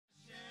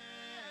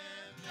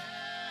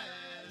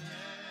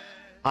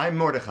I'm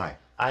Mordechai.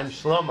 I'm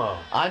Shlomo.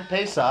 I'm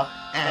Pesach.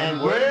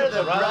 And we're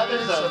the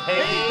brothers of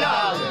Pey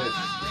Dalid.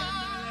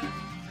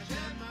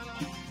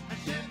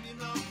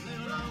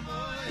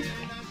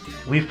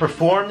 We've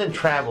performed and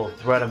traveled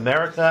throughout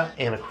America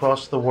and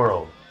across the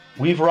world.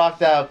 We've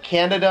rocked out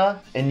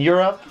Canada and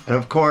Europe. And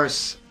of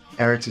course,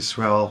 Eretz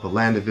Israel, the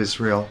land of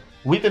Israel.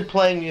 We've been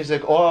playing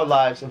music all our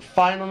lives, and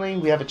finally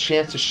we have a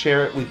chance to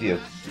share it with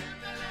you.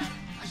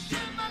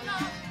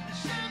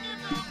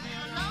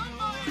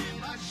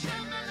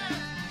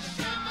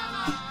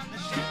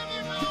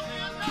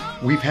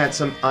 We've had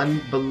some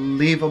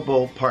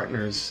unbelievable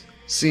partners.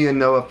 Sia and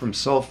Noah from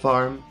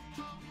SOULFARM,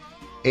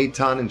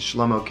 Eitan and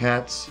Shlomo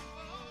Katz,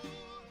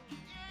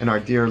 and our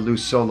dear Lew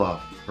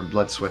Soloff from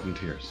Blood, Sweat and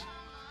Tears.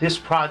 This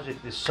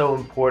project is so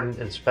important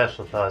and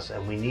special to us,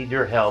 and we need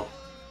your help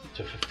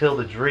to fulfill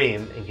the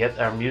dream and get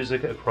our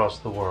music across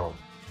the world.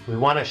 We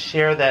want to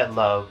share that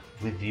love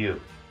with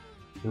you.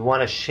 We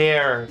want to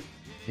share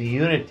the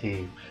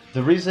unity.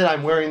 The reason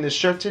I'm wearing this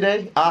shirt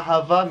today,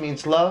 Ahava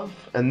means love,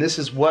 and this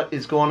is what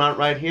is going on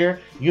right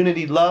here.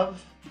 Unity,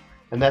 love,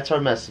 and that's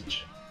our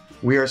message.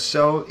 We are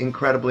so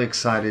incredibly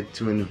excited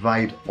to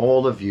invite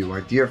all of you,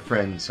 our dear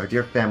friends, our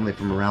dear family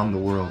from around the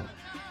world,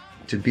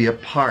 to be a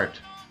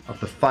part of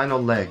the final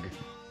leg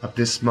of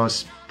this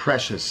most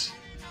precious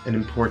and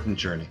important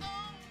journey.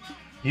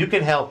 You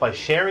can help by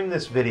sharing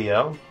this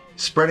video,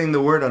 spreading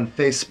the word on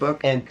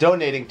Facebook, and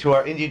donating to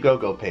our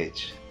Indiegogo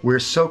page. We're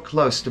so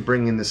close to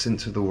bringing this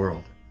into the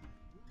world.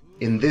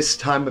 In this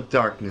time of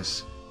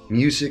darkness,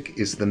 music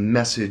is the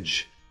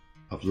message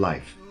of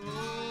life.